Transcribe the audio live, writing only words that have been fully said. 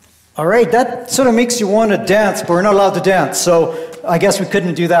All right, that sort of makes you want to dance, but we're not allowed to dance, so I guess we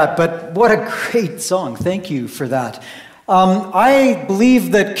couldn't do that. But what a great song. Thank you for that. I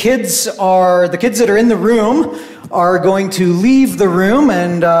believe that the kids that are in the room are going to leave the room,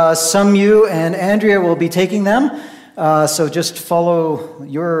 and you and Andrea will be taking them. So just follow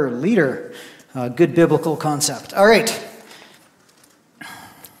your leader. Good biblical concept. All right.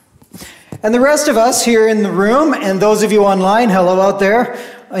 And the rest of us here in the room, and those of you online, hello out there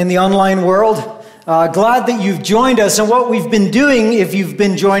in the online world. Glad that you've joined us. And what we've been doing, if you've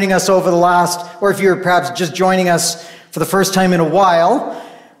been joining us over the last, or if you're perhaps just joining us for the first time in a while,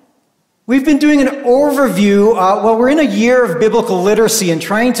 we've been doing an overview. We're in a year of biblical literacy and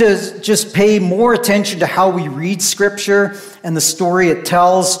trying to just pay more attention to how we read Scripture and the story it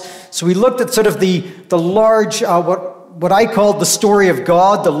tells. So we looked at sort of the large, what I called the story of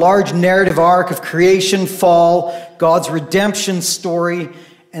God, the large narrative arc of creation, fall, God's redemption story,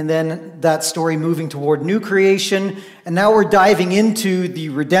 and then that story moving toward new creation. And now we're diving into the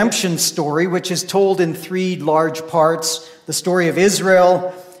redemption story, which is told in three large parts: the story of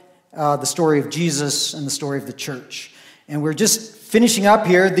Israel, the story of Jesus, and the story of the church. And we're just finishing up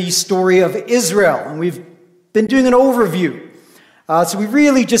here the story of Israel, and we've been doing an overview. So we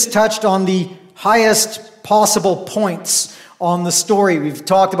really just touched on the highest possible points on the story. We've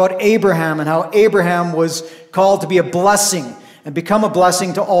talked about Abraham and how Abraham was called to be a blessing and become a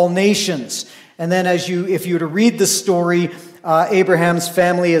blessing to all nations. And then if you were to read the story, Abraham's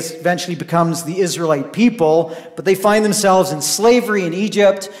family eventually becomes the Israelite people, but they find themselves in slavery in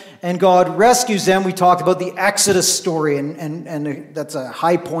Egypt, and God rescues them. We talked about the Exodus story, and that's a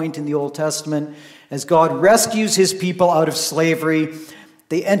high point in the Old Testament, as God rescues his people out of slavery.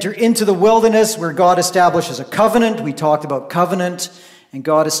 They enter into the wilderness where God establishes a covenant. We talked about covenant and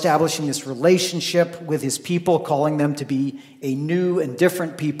God establishing this relationship with his people, calling them to be a new and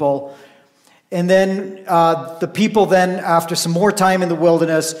different people. And then the people then, after some more time in the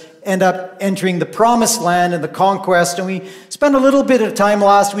wilderness, end up entering the promised land and the conquest. And we spent a little bit of time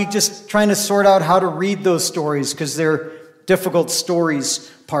last week just trying to sort out how to read those stories, because they're difficult stories,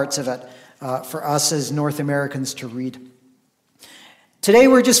 parts of it, for us as North Americans to read. Today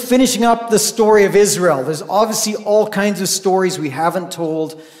we're just finishing up the story of Israel. There's obviously all kinds of stories we haven't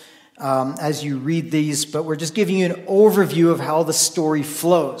told as you read these, but we're just giving you an overview of how the story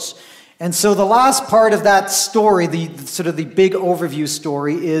flows. And so the last part of that story, the sort of the big overview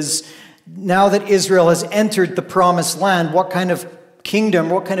story, is now that Israel has entered the promised land, what kind of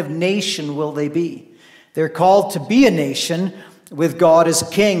kingdom, what kind of nation will they be? They're called to be a nation with God as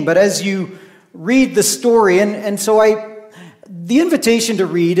king. But as you read the story, the invitation to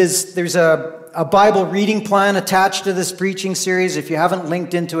read is, there's a Bible reading plan attached to this preaching series. If you haven't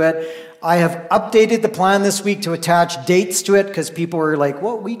linked into it, I have updated the plan this week to attach dates to it, because people were like,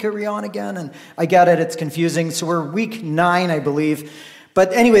 what week are we on again? And I get it, it's confusing. So we're week 9, I believe.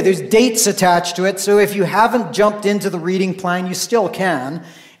 But anyway, there's dates attached to it. So if you haven't jumped into the reading plan, you still can.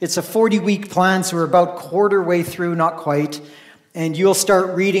 It's a 40-week plan, so we're about quarter way through, not quite. And you'll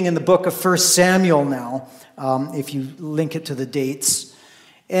start reading in the book of 1 Samuel now, if you link it to the dates.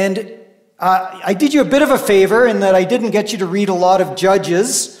 And I did you a bit of a favor in that I didn't get you to read a lot of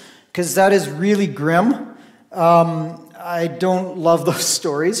Judges, because that is really grim. I don't love those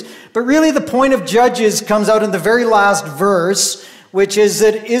stories. But really the point of Judges comes out in the very last verse, which is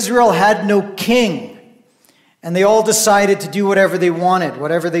that Israel had no king. And they all decided to do whatever they wanted,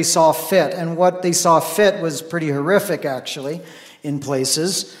 whatever they saw fit. And what they saw fit was pretty horrific, actually, in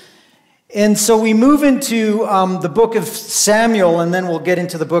places. And so we move into the book of Samuel, and then we'll get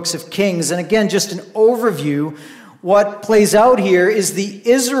into the books of Kings. And again, just an overview. What plays out here is the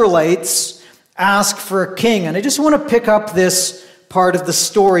Israelites ask for a king. And I just want to pick up this part of the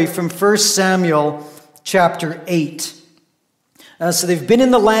story from 1 Samuel chapter 8. So they've been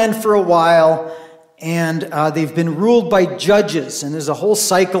in the land for a while, and they've been ruled by judges. And there's a whole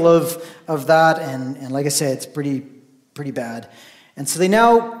cycle of that. And like I said, it's pretty bad. And so they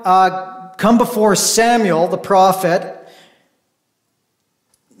now come before Samuel, the prophet.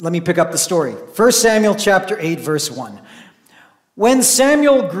 Let me pick up the story. 1 Samuel chapter 8, verse 1. When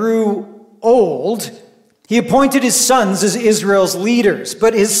Samuel grew old, he appointed his sons as Israel's leaders,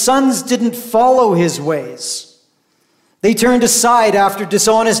 but his sons didn't follow his ways. They turned aside after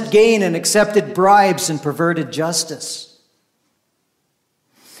dishonest gain and accepted bribes and perverted justice.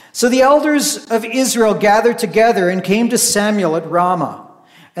 So the elders of Israel gathered together and came to Samuel at Ramah.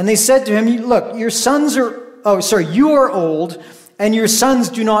 And they said to him, look, you are old, and your sons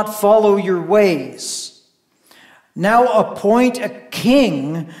do not follow your ways. Now appoint a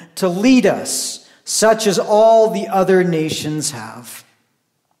king to lead us, such as all the other nations have.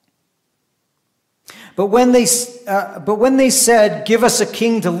 But when they said, "Give us a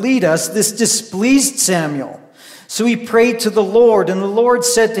king to lead us," this displeased Samuel. So he prayed to the Lord, and the Lord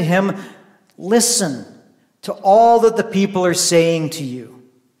said to him, "Listen to all that the people are saying to you.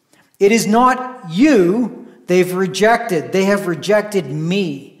 It is not you they've rejected. They have rejected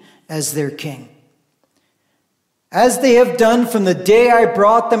me as their king. As they have done from the day I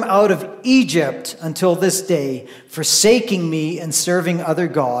brought them out of Egypt until this day, forsaking me and serving other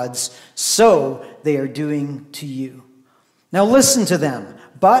gods, so they are doing to you. Now listen to them,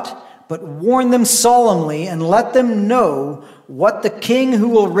 but warn them solemnly and let them know what the king who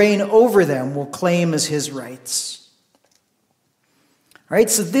will reign over them will claim as his rights." All right,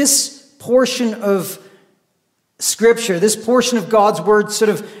 so this portion of Scripture, this portion of God's Word,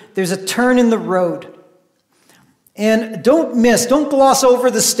 there's a turn in the road. And don't gloss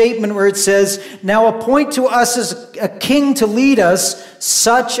over the statement where it says, "Now appoint to us as a king to lead us,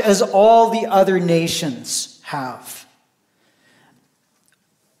 such as all the other nations have."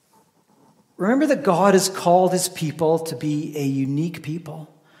 Remember that God has called his people to be a unique people,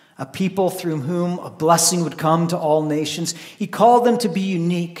 a people through whom a blessing would come to all nations. He called them to be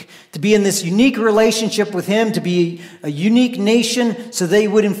unique, to be in this unique relationship with him, to be a unique nation, so they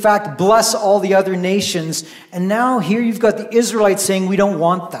would in fact bless all the other nations. And now here you've got the Israelites saying, we don't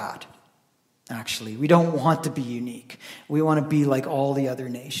want that. Actually, we don't want to be unique. We want to be like all the other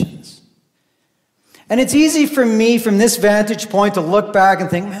nations. And it's easy for me from this vantage point to look back and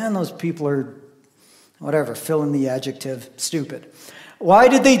think, man, those people are, whatever, fill in the adjective, stupid. Why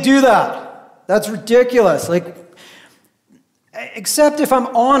did they do that? That's ridiculous. Except if I'm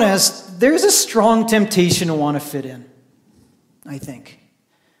honest, there's a strong temptation to want to fit in, I think.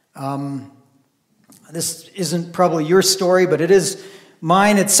 This isn't probably your story, but it is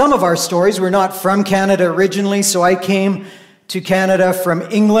mine. It's some of our stories. We're not from Canada originally, so I came to Canada from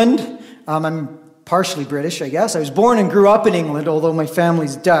England. I'm partially British, I guess. I was born and grew up in England, although my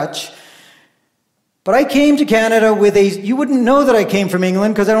family's Dutch. But I came to Canada you wouldn't know that I came from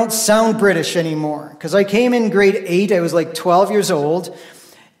England because I don't sound British anymore. Because I came in grade 8, I was like 12 years old.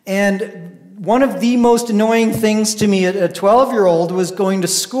 And one of the most annoying things to me at a 12-year-old was going to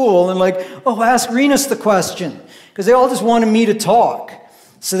school and ask Renus the question. Because they all just wanted me to talk.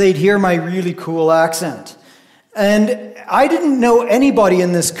 So they'd hear my really cool accent. And I didn't know anybody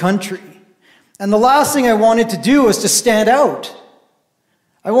in this country. And the last thing I wanted to do was to stand out.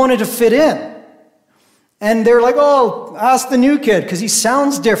 I wanted to fit in. And they're like, "Oh, ask the new kid, because he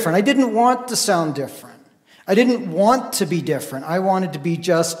sounds different." I didn't want to sound different. I didn't want to be different. I wanted to be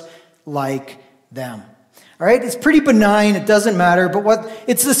just like them. All right? It's pretty benign. It doesn't matter. But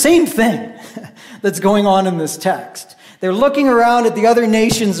it's the same thing that's going on in this text. They're looking around at the other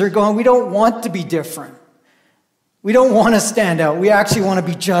nations. They're going, we don't want to be different. We don't want to stand out. We actually want to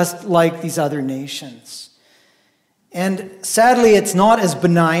be just like these other nations. And sadly, it's not as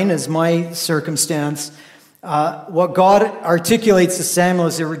benign as my circumstance. What God articulates to Samuel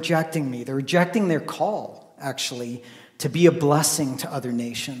is they're rejecting me. They're rejecting their call, actually, to be a blessing to other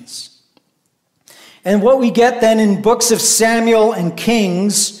nations. And what we get then in books of Samuel and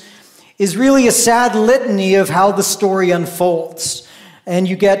Kings is really a sad litany of how the story unfolds. And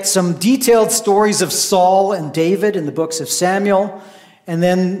you get some detailed stories of Saul and David in the books of Samuel. And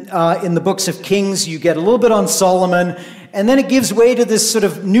then in the books of Kings, you get a little bit on Solomon. And then it gives way to this sort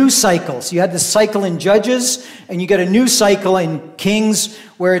of new cycle. So you had this cycle in Judges, and you get a new cycle in Kings,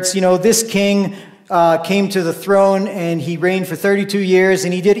 where it's, this king came to the throne, and he reigned for 32 years,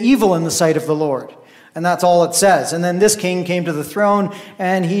 and he did evil in the sight of the Lord. And that's all it says. And then this king came to the throne,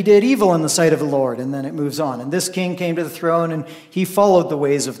 and he did evil in the sight of the Lord. And then it moves on. And this king came to the throne, and he followed the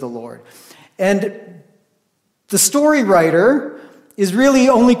ways of the Lord. And the story writer is really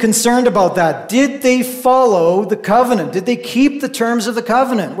only concerned about that. Did they follow the covenant? Did they keep the terms of the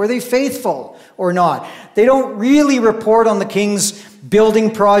covenant? Were they faithful or not? They don't really report on the king's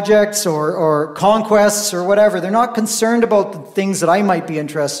building projects or conquests or whatever. They're not concerned about the things that I might be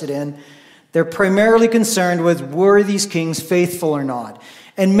interested in. They're primarily concerned with, were these kings faithful or not?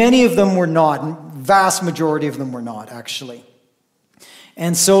 And many of them were not. Vast majority of them were not, actually.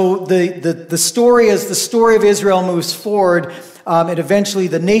 And so the story, as the story of Israel moves forward, and eventually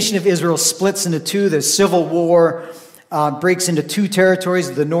the nation of Israel splits into two. There's civil war, breaks into two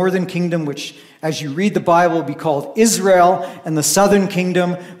territories, the northern kingdom, which as you read the Bible will be called Israel, and the southern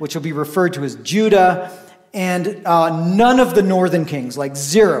kingdom, which will be referred to as Judah. And none of the northern kings, like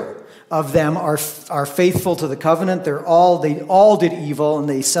zero of them, are faithful to the covenant. They all did evil, and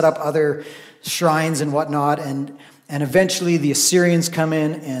they set up other shrines and whatnot. And eventually the Assyrians come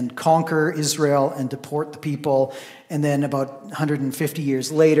in and conquer Israel and deport the people. And then about 150 years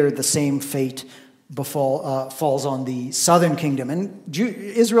later, the same fate falls on the southern kingdom. And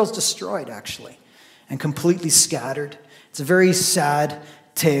Israel's destroyed, actually, and completely scattered. It's a very sad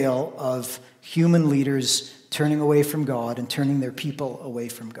tale of human leaders turning away from God and turning their people away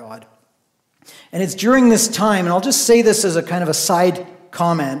from God. And it's during this time, and I'll just say this as a kind of a side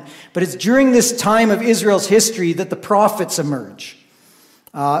comment, but it's during this time of Israel's history that the prophets emerge.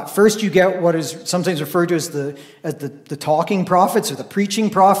 First, you get what is sometimes referred to as the talking prophets or the preaching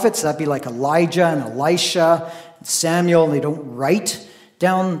prophets. That'd be like Elijah and Elisha and Samuel. They don't write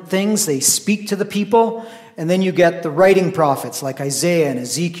down things. They speak to the people. And then you get the writing prophets like Isaiah and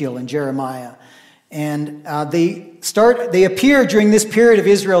Ezekiel and Jeremiah. And they appear during this period of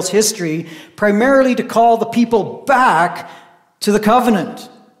Israel's history primarily to call the people back to the covenant.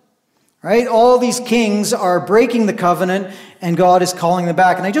 Right? All these kings are breaking the covenant, and God is calling them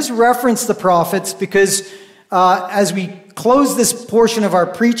back. And I just reference the prophets because as we close this portion of our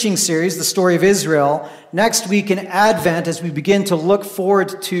preaching series, the story of Israel, next week in Advent, as we begin to look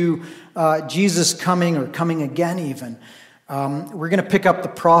forward to Jesus coming or coming again even, we're going to pick up the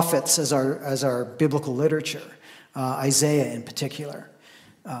prophets as our biblical literature, Isaiah in particular,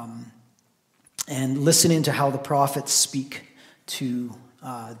 and listen into how the prophets speak to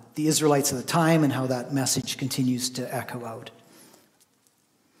the Israelites of the time and how that message continues to echo out.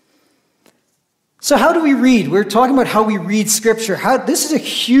 So how do we read? We're talking about how we read Scripture. This is a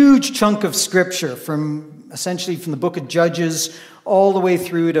huge chunk of Scripture essentially from the book of Judges all the way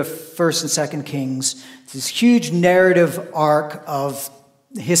through to 1st and 2nd Kings. It's this huge narrative arc of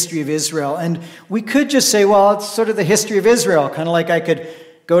the history of Israel. And we could just say, well, it's sort of the history of Israel, kind of like I could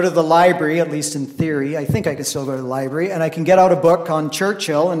go to the library, at least in theory. I think I can still go to the library, and I can get out a book on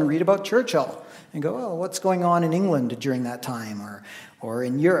Churchill and read about Churchill and go, oh, what's going on in England during that time or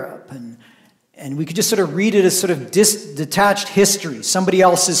in Europe? And we could just sort of read it as sort of detached history, somebody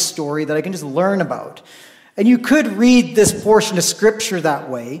else's story that I can just learn about. And you could read this portion of Scripture that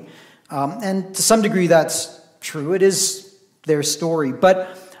way, and to some degree that's true. It is their story.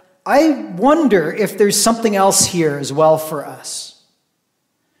 But I wonder if there's something else here as well for us.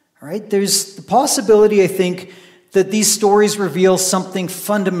 All right, there's the possibility, I think, that these stories reveal something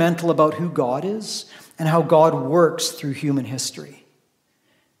fundamental about who God is and how God works through human history.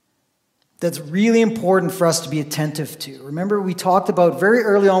 That's really important for us to be attentive to. Remember, we talked about very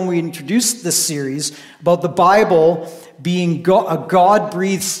early on, we introduced this series about the Bible being a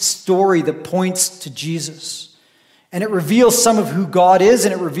God-breathed story that points to Jesus. And it reveals some of who God is,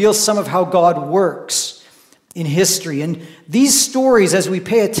 and it reveals some of how God works in history. And these stories, as we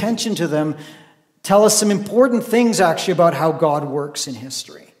pay attention to them, tell us some important things actually about how God works in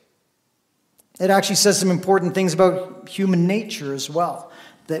history. It actually says some important things about human nature as well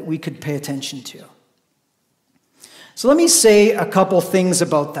that we could pay attention to. So let me say a couple things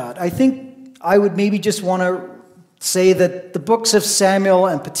about that. I think I would maybe just want to say that the books of Samuel,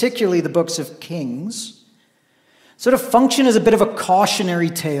 and particularly the books of Kings, sort of function as a bit of a cautionary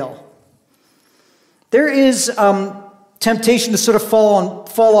tale. There is temptation to sort of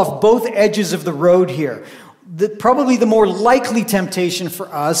fall off both edges of the road here. Probably the more likely temptation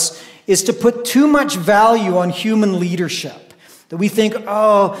for us is to put too much value on human leadership. That we think,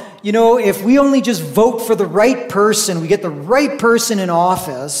 if we only just vote for the right person, we get the right person in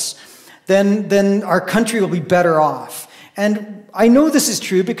office, then our country will be better off. And I know this is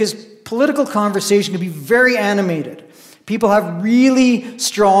true because political conversation can be very animated. People have really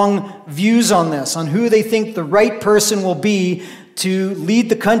strong views on this, on who they think the right person will be to lead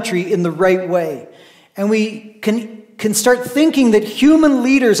the country in the right way. And we can start thinking that human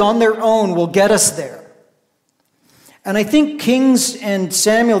leaders on their own will get us there. And I think Kings and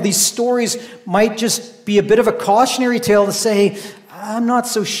Samuel, these stories might just be a bit of a cautionary tale to say, I'm not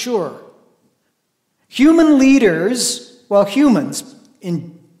so sure. Human leaders, well, humans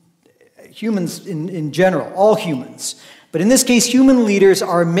in general, all humans, but in this case, human leaders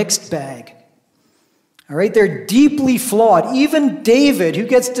are a mixed bag. All right, they're deeply flawed. Even David, who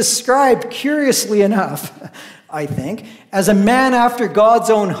gets described, curiously enough, I think, as a man after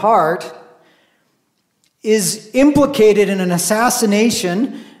God's own heart, is implicated in an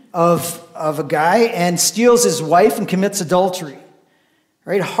assassination of a guy and steals his wife and commits adultery.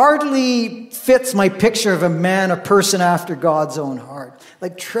 Right? Hardly fits my picture of a person after God's own heart.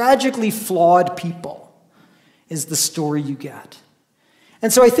 Like tragically flawed people is the story you get.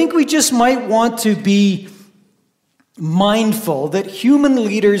 And so I think we just might want to be mindful that human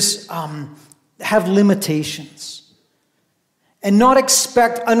leaders have limitations and not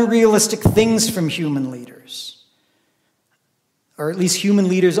expect unrealistic things from human leaders, or at least human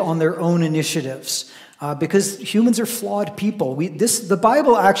leaders on their own initiatives. because humans are flawed people. The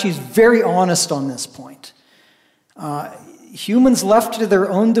Bible actually is very honest on this point. Humans left to their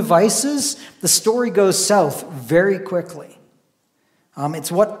own devices, the story goes south very quickly.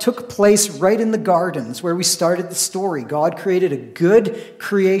 It's what took place right in the gardens where we started the story. God created a good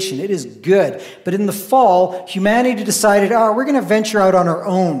creation. It is good. But in the fall, humanity decided, we're going to venture out on our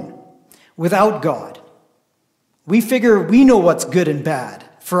own without God. We figure we know what's good and bad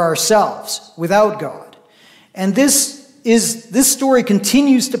for ourselves without God. And this story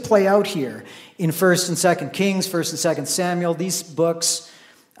continues to play out here in 1st and 2nd Kings, 1st and 2nd Samuel, these books.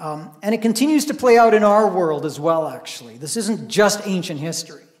 And it continues to play out in our world as well, actually. This isn't just ancient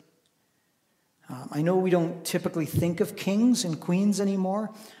history. I know we don't typically think of kings and queens anymore,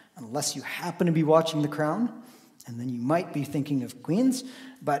 unless you happen to be watching The Crown, and then you might be thinking of queens,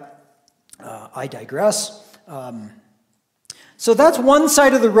 but I digress. So that's one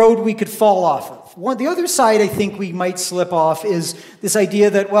side of the road we could fall off of. The other side I think we might slip off is this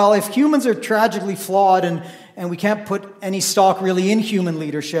idea that, well, if humans are tragically flawed and we can't put any stock really in human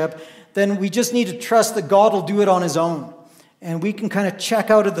leadership, then we just need to trust that God will do it on his own. And we can kind of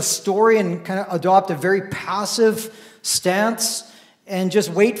check out of the story and kind of adopt a very passive stance and just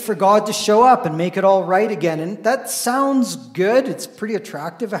wait for God to show up and make it all right again. And that sounds good. It's pretty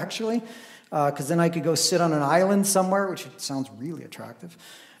attractive, actually. Because then I could go sit on an island somewhere, which sounds really attractive,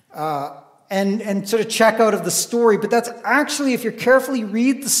 and sort of check out of the story. But that's actually, if you carefully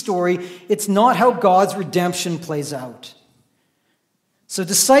read the story, it's not how God's redemption plays out. So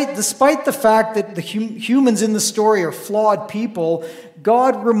despite the fact that the humans in the story are flawed people,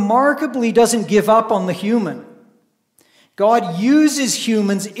 God remarkably doesn't give up on the human. God uses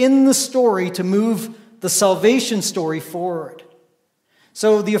humans in the story to move the salvation story forward.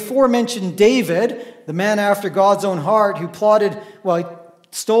 So the aforementioned David, the man after God's own heart, who he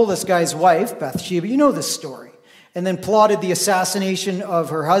stole this guy's wife, Bathsheba, you know this story, and then plotted the assassination of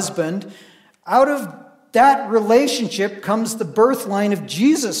her husband. Out of that relationship comes the birth line of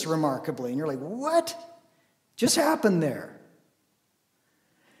Jesus, remarkably. And you're like, what just happened there?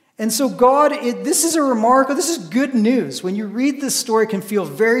 And so this is good news. When you read this story, it can feel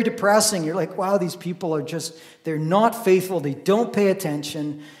very depressing. You're like, wow, these people they're not faithful. They don't pay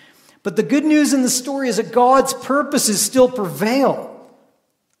attention. But the good news in the story is that God's purposes still prevail.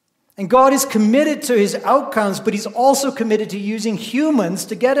 And God is committed to his outcomes, but he's also committed to using humans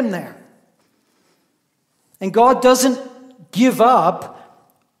to get him there. And God doesn't give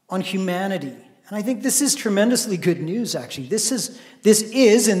up on humanity. And I think this is tremendously good news, actually. This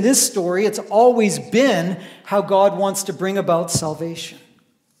is, in this story, it's always been how God wants to bring about salvation,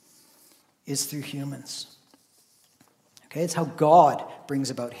 is through humans. Okay, it's how God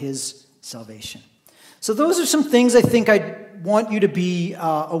brings about his salvation. So those are some things I think I want you to be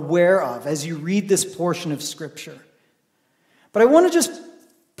aware of as you read this portion of Scripture. But I want to just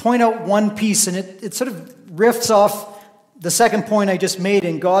point out one piece, and it sort of riffs off the second point I just made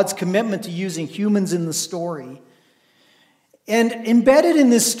in God's commitment to using humans in the story. And embedded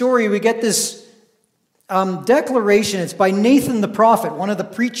in this story, we get this declaration. It's by Nathan the prophet, one of the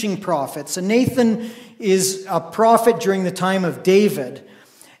preaching prophets. And Nathan is a prophet during the time of David.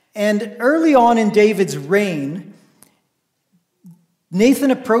 And early on in David's reign, Nathan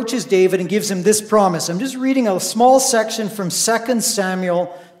approaches David and gives him this promise. I'm just reading a small section from 2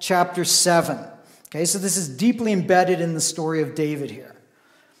 Samuel chapter 7. Okay, so this is deeply embedded in the story of David here.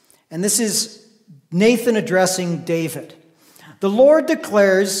 And this is Nathan addressing David. The Lord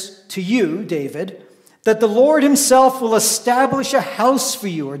declares to you, David, that the Lord himself will establish a house for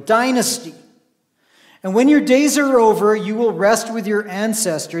you, or dynasty. And when your days are over, you will rest with your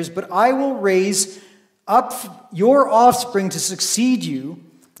ancestors, but I will raise up your offspring to succeed you,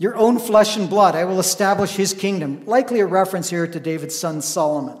 your own flesh and blood. I will establish his kingdom. Likely a reference here to David's son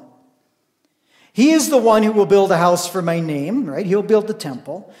Solomon. He is the one who will build a house for my name, right? He'll build the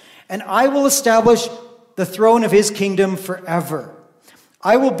temple. And I will establish the throne of his kingdom forever.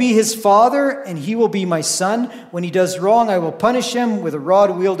 I will be his father, and he will be my son. When he does wrong, I will punish him with a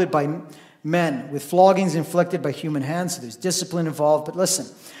rod wielded by men, with floggings inflicted by human hands. So there's discipline involved. But listen,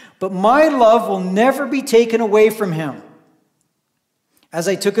 but my love will never be taken away from him, as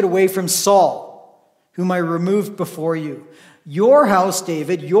I took it away from Saul, whom I removed before you. Your house,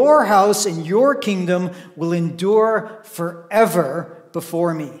 David, your house and your kingdom will endure forever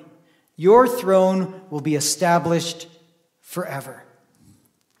before me. Your throne will be established forever.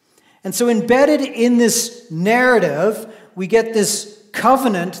 And so embedded in this narrative, we get this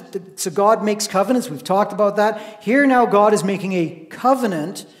covenant. So God makes covenants. We've talked about that. Here now God is making a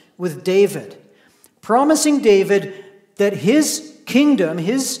covenant with David, promising David that his kingdom,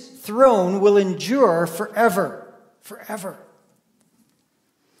 his throne will endure forever, forever.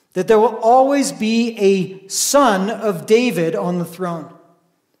 That there will always be a son of David on the throne.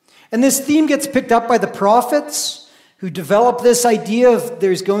 And this theme gets picked up by the prophets who develop this idea of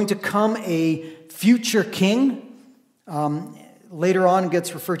there's going to come a future king. Later on it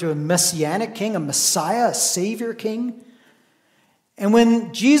gets referred to a messianic king, a Messiah, a Savior king. And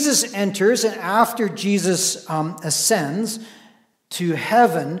when Jesus enters and after Jesus ascends to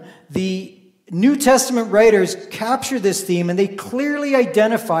heaven, the New Testament writers capture this theme and they clearly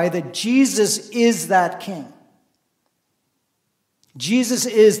identify that Jesus is that king. Jesus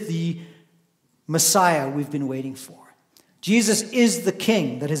is the Messiah we've been waiting for. Jesus is the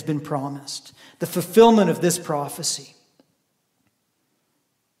king that has been promised, the fulfillment of this prophecy.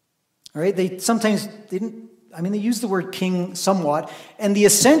 All right, they use the word king somewhat, and the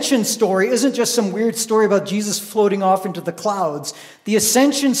ascension story isn't just some weird story about Jesus floating off into the clouds. The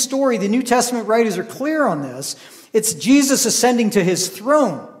ascension story, the New Testament writers are clear on this. It's Jesus ascending to his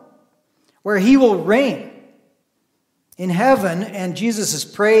throne, where he will reign in heaven, and Jesus has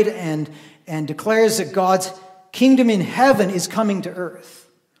prayed and declares that God's kingdom in heaven is coming to earth.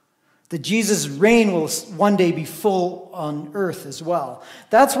 That Jesus' reign will one day be full on earth as well.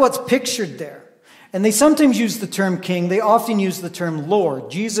 That's what's pictured there. And they sometimes use the term king. They often use the term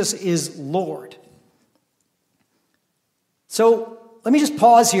Lord. Jesus is Lord. So let me just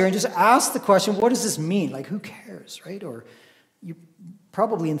pause here and just ask the question, what does this mean? Like, who cares, right? Or you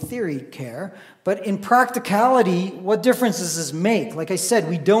probably in theory care. But in practicality, what difference does this make? Like I said,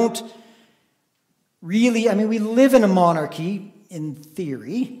 we don't really, we live in a monarchy in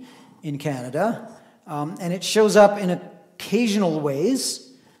theory in Canada. And it shows up in occasional ways.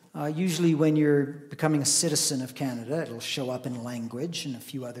 Usually when you're becoming a citizen of Canada, it'll show up in language and a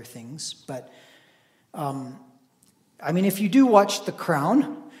few other things. But, if you do watch The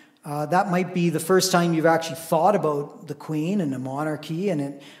Crown, that might be the first time you've actually thought about the Queen and the monarchy.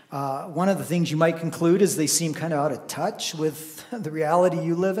 And one of the things you might conclude is they seem kind of out of touch with the reality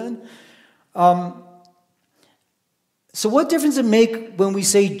you live in. So what difference does it make when we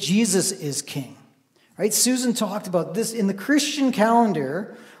say Jesus is king? Right? Susan talked about this in the Christian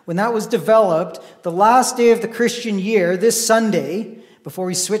calendar. When that was developed, the last day of the Christian year, this Sunday, before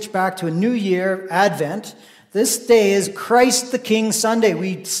we switch back to a new year, Advent, this day is Christ the King Sunday.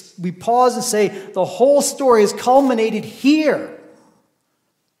 We pause and say the whole story is culminated here.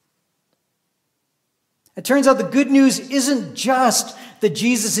 It turns out the good news isn't just that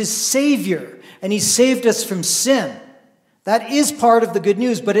Jesus is Savior and he saved us from sin. That is part of the good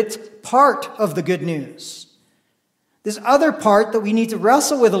news, but it's part of the good news. This other part that we need to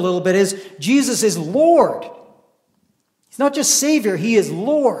wrestle with a little bit is Jesus is Lord. He's not just Savior, he is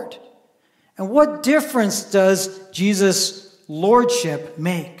Lord. And what difference does Jesus' lordship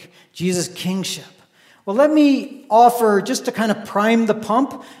make? Jesus' kingship? Well, let me offer, just to kind of prime the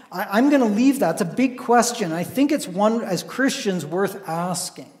pump, I'm going to leave that. It's a big question. I think it's one, as Christians, worth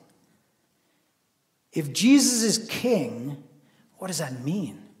asking. If Jesus is king, what does that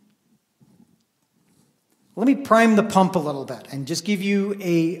mean? Let me prime the pump a little bit and just give you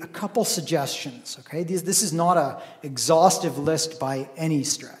a couple suggestions, okay? This is not an exhaustive list by any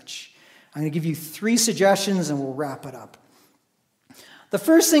stretch. I'm going to give you 3 suggestions and we'll wrap it up. The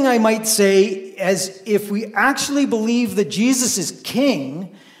first thing I might say is if we actually believe that Jesus is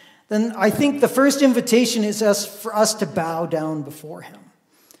king, then I think the first invitation is for us to bow down before him.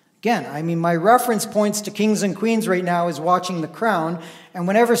 Again, my reference points to kings and queens right now is watching The Crown, and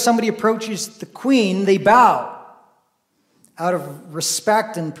whenever somebody approaches the queen, they bow out of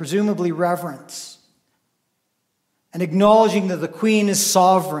respect and presumably reverence, and acknowledging that the queen is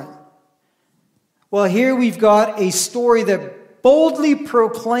sovereign. Well, here we've got a story that boldly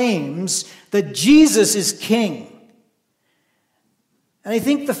proclaims that Jesus is king. And I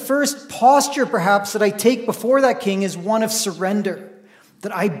think the first posture, perhaps, that I take before that king is one of surrender.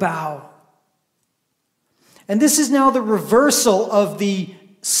 That I bow. And this is now the reversal of the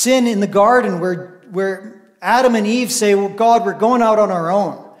sin in the garden where Adam and Eve say, well, God, we're going out on our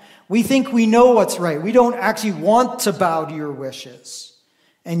own. We think we know what's right. We don't actually want to bow to your wishes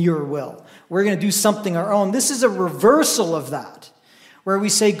and your will. We're going to do something our own. This is a reversal of that, where we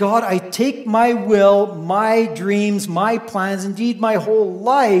say, God, I take my will, my dreams, my plans, indeed my whole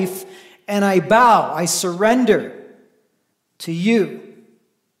life, and I bow. I surrender to you.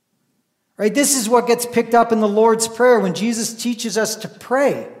 Right? This is what gets picked up in the Lord's Prayer when Jesus teaches us to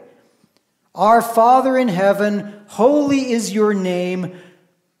pray. Our Father in heaven, holy is your name.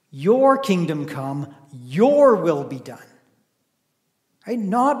 Your kingdom come, your will be done. Right?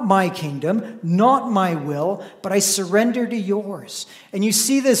 Not my kingdom, not my will, but I surrender to yours. And you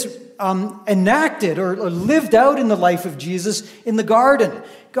see this enacted or lived out in the life of Jesus in the garden.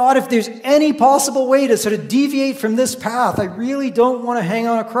 God, if there's any possible way to sort of deviate from this path, I really don't want to hang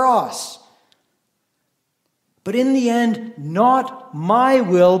on a cross. But in the end, not my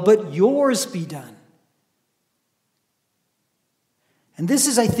will, but yours be done. And this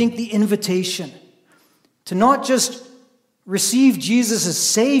is, I think, the invitation to not just receive Jesus as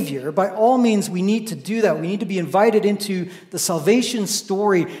Savior. By all means, we need to do that. We need to be invited into the salvation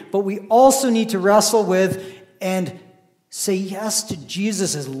story, but we also need to wrestle with and say yes to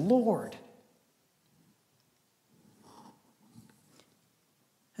Jesus as Lord.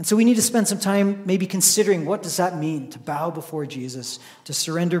 And so we need to spend some time maybe considering, what does that mean to bow before Jesus, to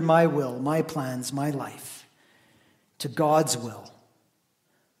surrender my will, my plans, my life to God's will,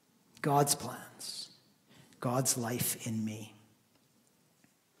 God's plans, God's life in me.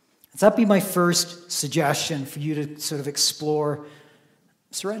 So that'd be my first suggestion for you to sort of explore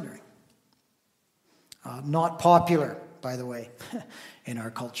surrendering. Not popular, by the way, in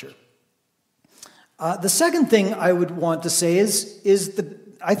our culture. The second thing I would want to say is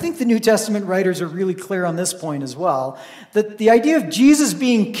I think the New Testament writers are really clear on this point as well, that the idea of Jesus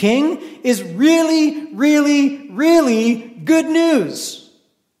being king is really, really, really good news.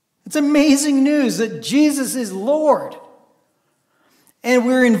 It's amazing news that Jesus is Lord. And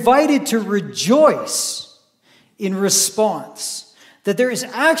we're invited to rejoice in response. That there is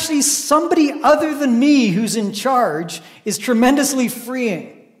actually somebody other than me who's in charge is tremendously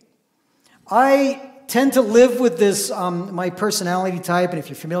freeing. I tend to live with this, my personality type, and if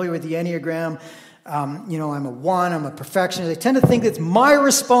you're familiar with the Enneagram, I'm a 1, I'm a perfectionist. I tend to think it's my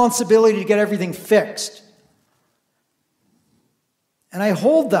responsibility to get everything fixed. And I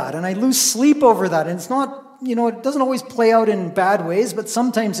hold that, and I lose sleep over that. And it's not, it doesn't always play out in bad ways, but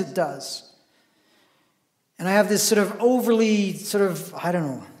sometimes it does. And I have this sort of overly,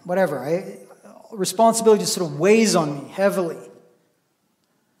 responsibility just sort of weighs on me heavily.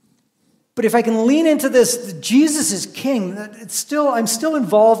 But if I can lean into this, Jesus is king, I'm still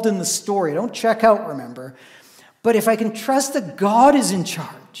involved in the story. I don't check out, remember. But if I can trust that God is in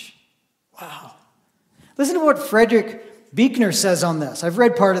charge, wow. Listen to what Frederick Buechner says on this. I've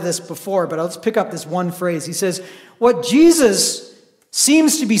read part of this before, but I'll just pick up this one phrase. He says, what Jesus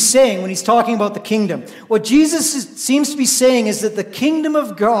seems to be saying when he's talking about the kingdom, what Jesus seems to be saying is that the kingdom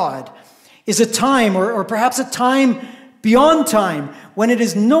of God is a time, or perhaps a time beyond time, when it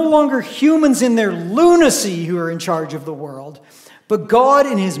is no longer humans in their lunacy who are in charge of the world, but God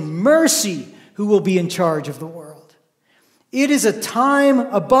in his mercy who will be in charge of the world. It is a time,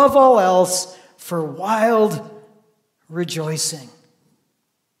 above all else, for wild rejoicing.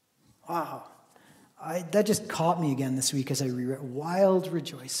 Wow. That just caught me again this week as I reread. Wild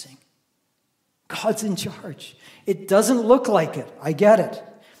rejoicing. God's in charge. It doesn't look like it. I get it.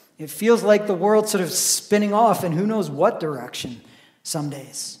 It feels like the world's sort of spinning off in who knows what direction some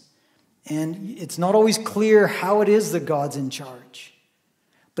days. And it's not always clear how it is that God's in charge.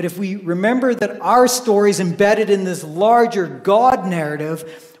 But if we remember that our story is embedded in this larger God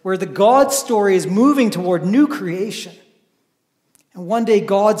narrative, where the God story is moving toward new creation, and one day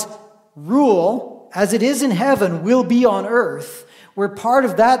God's rule, as it is in heaven, will be on earth, we're part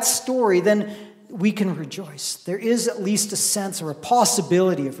of that story, then we can rejoice. There is at least a sense or a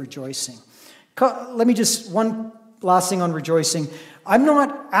possibility of rejoicing. Let me one last thing on rejoicing. I'm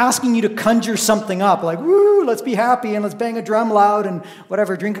not asking you to conjure something up, like, woo, let's be happy and let's bang a drum loud and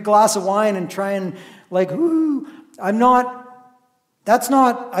whatever, drink a glass of wine and try and woo. That's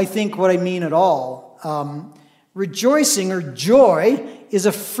not, I think, what I mean at all. Rejoicing or joy is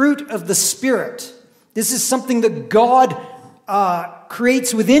a fruit of the Spirit. This is something that God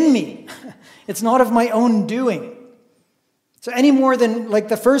creates within me. It's not of my own doing. So any more than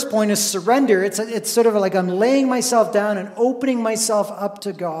the first point is surrender, it's sort of like I'm laying myself down and opening myself up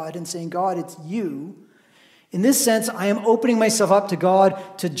to God and saying, God, it's you. In this sense, I am opening myself up to God,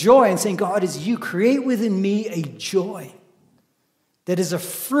 to joy, and saying, God, it's you. Create within me a joy that is a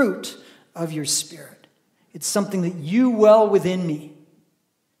fruit of your Spirit. It's something that you well within me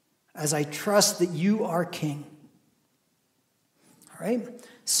as I trust that you are King. All right?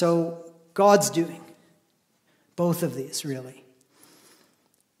 So God's doing both of these, really.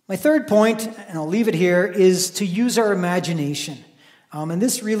 My third point, and I'll leave it here, is to use our imagination. And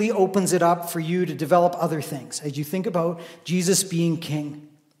this really opens it up for you to develop other things as you think about Jesus being king.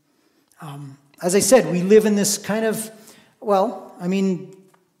 As I said, we live in this kind of,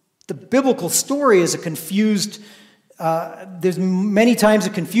 the biblical story is a confused There's many times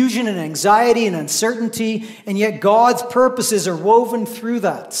of confusion and anxiety and uncertainty, and yet God's purposes are woven through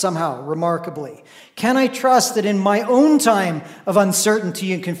that somehow, remarkably. Can I trust that in my own time of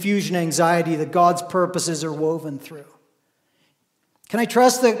uncertainty and confusion and anxiety that God's purposes are woven through? Can I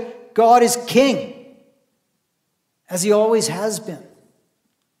trust that God is king, as he always has been?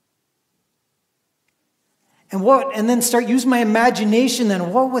 And then start using my imagination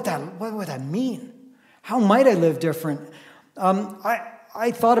then, what would that mean? How might I live different?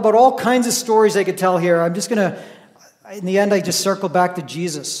 I thought about all kinds of stories I could tell here. I'm just going to, in the end, I just circle back to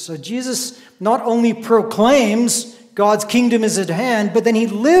Jesus. So Jesus not only proclaims God's kingdom is at hand, but then he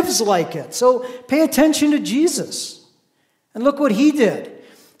lives like it. So pay attention to Jesus. And look what he did.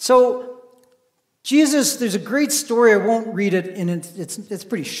 So Jesus, there's a great story. I won't read it. It's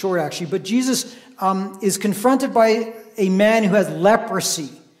pretty short, actually. But Jesus is confronted by a man who has leprosy.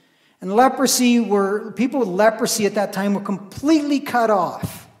 And people with leprosy at that time were completely cut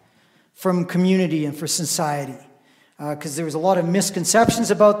off from community and for society. Because there was a lot of misconceptions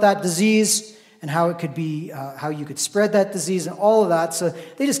about that disease and how it could be, how you could spread that disease and all of that. So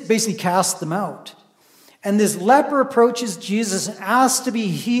they just basically cast them out. And this leper approaches Jesus and asks to be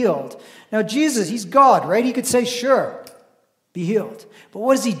healed. Now Jesus, he's God, right? He could say, sure, be healed. But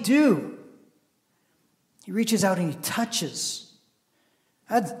what does he do? He reaches out and he touches.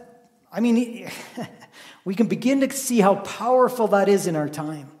 We can begin to see how powerful that is in our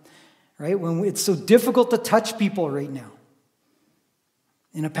time, right? When it's so difficult to touch people right now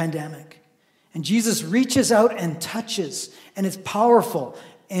in a pandemic. And Jesus reaches out and touches, and it's powerful.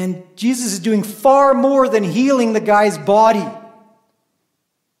 And Jesus is doing far more than healing the guy's body.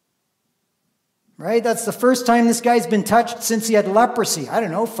 Right? That's the first time this guy's been touched since he had leprosy. I don't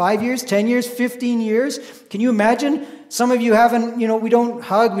know, 5 years, 10 years, 15 years. Can you imagine? Some of you haven't, we don't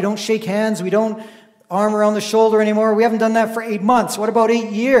hug, we don't shake hands, we don't arm around the shoulder anymore. We haven't done that for 8 months. What about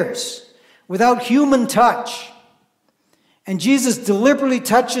 8 years? Without human touch. And Jesus deliberately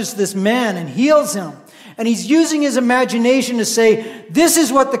touches this man and heals him. And he's using his imagination to say, this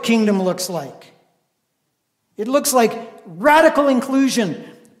is what the kingdom looks like. It looks like radical inclusion.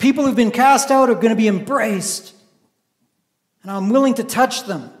 People who've been cast out are going to be embraced. And I'm willing to touch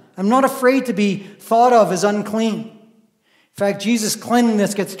them. I'm not afraid to be thought of as unclean. In fact, Jesus'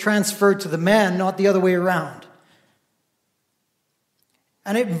 cleanliness gets transferred to the man, not the other way around.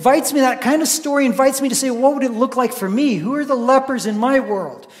 And it invites me, that kind of story invites me to say, what would it look like for me? Who are the lepers in my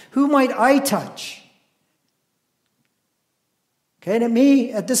world? Who might I touch? Okay, and it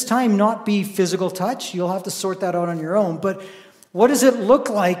may, at this time, not be physical touch. You'll have to sort that out on your own. But what does it look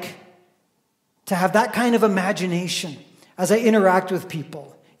like to have that kind of imagination as I interact with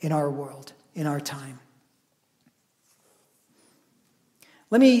people in our world, in our time?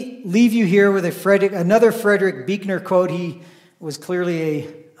 Let me leave you here with another Frederick Buechner quote. He was clearly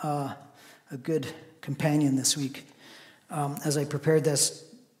a good companion this week as I prepared this.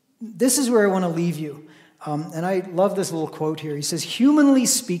 This is where I want to leave you. And I love this little quote here. He says, humanly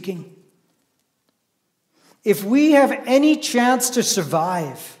speaking, if we have any chance to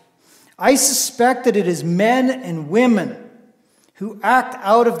survive, I suspect that it is men and women who act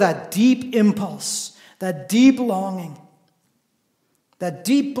out of that deep impulse, that deep longing, that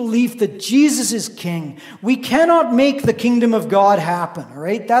deep belief that Jesus is king. We cannot make the kingdom of God happen, all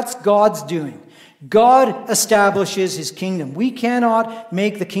right? That's God's doing. God establishes his kingdom. We cannot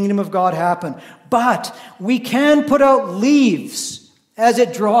make the kingdom of God happen, but we can put out leaves as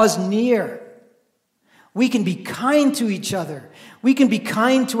it draws near. We can be kind to each other. We can be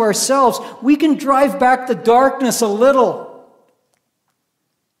kind to ourselves. We can drive back the darkness a little.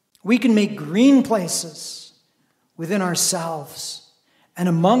 We can make green places within ourselves and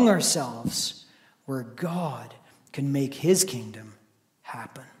among ourselves where God can make his kingdom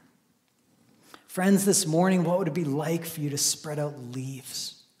happen. Friends, this morning, what would it be like for you to spread out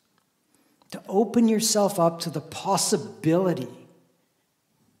leaves? To open yourself up to the possibility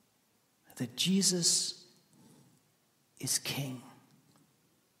that Jesus is king.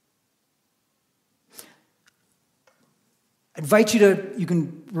 I invite you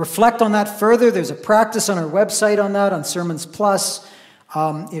can reflect on that further. There's a practice on our website on that, on Sermons Plus.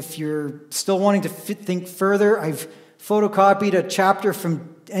 If you're still wanting to think further, I've photocopied a chapter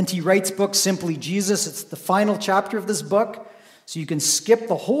from N.T. Wright's book, Simply Jesus. It's the final chapter of this book. So you can skip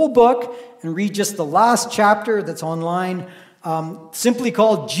the whole book and read just the last chapter that's online, simply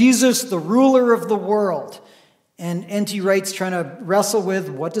called Jesus, the Ruler of the World. And N.T. Wright's trying to wrestle with,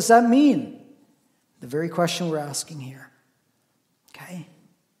 what does that mean? The very question we're asking here. Okay?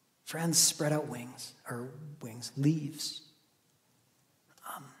 Friends, spread out leaves.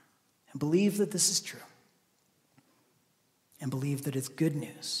 And believe that this is true. and believe that it's good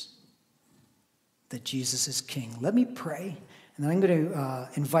news that Jesus is King. Let me pray, and then I'm going to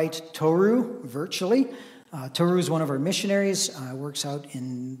invite Toru virtually. Toru is one of our missionaries, works out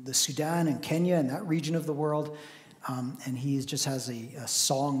in the Sudan and Kenya and that region of the world, and he just has a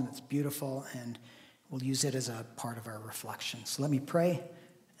song that's beautiful, and we'll use it as a part of our reflection. So let me pray,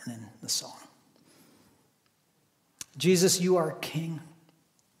 and then the song. Jesus, you are King,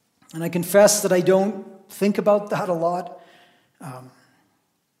 and I confess that I don't think about that a lot,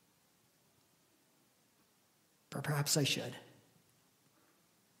 or perhaps I should.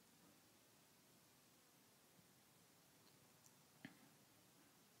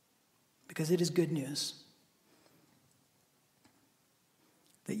 Because it is good news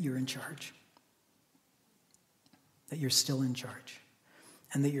that you're in charge, that you're still in charge,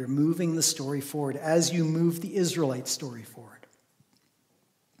 and that you're moving the story forward as you move the Israelite story forward.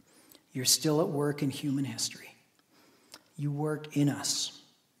 You're still at work in human history. You work in us,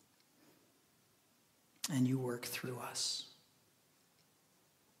 and you work through us.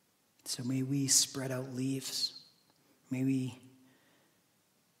 So may we spread out leaves. May we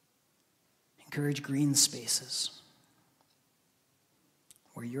encourage green spaces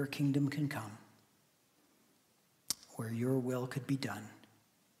where your kingdom can come, where your will could be done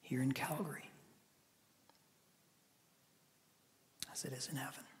here in Calgary, as it is in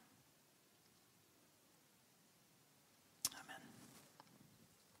heaven.